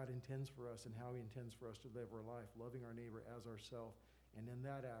of what God intends for us and how he intends for us to live our life, loving our neighbor as ourselves. And in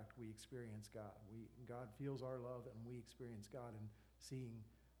that act, we experience God. God feels our love, and we experience God in seeing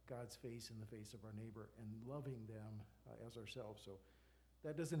God's face in the face of our neighbor and loving them as ourselves. So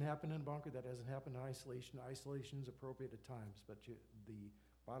that doesn't happen in a bunker. That doesn't happen in isolation. Isolation is appropriate at times, but the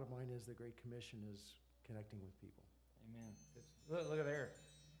bottom line is the Great Commission is connecting with people. Amen. Look at there.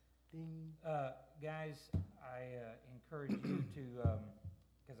 Ding. Guys, I encourage you to,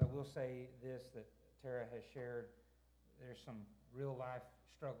 because I will say this, that Tara has shared, there's some real-life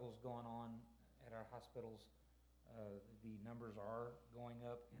struggles going on at our hospitals. The numbers are going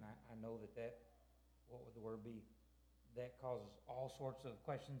up, and I know that, what would the word be? That causes all sorts of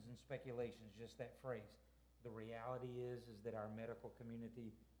questions and speculations, just that phrase. The reality is that our medical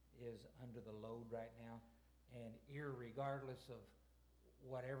community is under the load right now, and irregardless of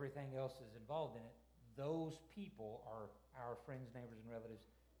what everything else is involved in it, those people are our friends, neighbors, and relatives,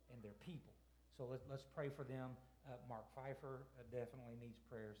 and they're people. So let's pray for them. Mark Pfeiffer definitely needs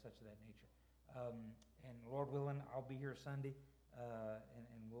prayer, such of that nature. And Lord willing, I'll be here Sunday, and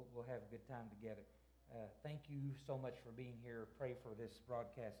we'll have a good time together. Thank you so much for being here. Pray for this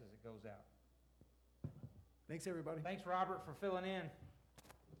broadcast as it goes out. Thanks, everybody. Thanks, Robert, for filling in.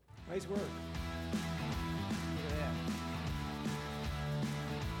 Nice work. Look at that.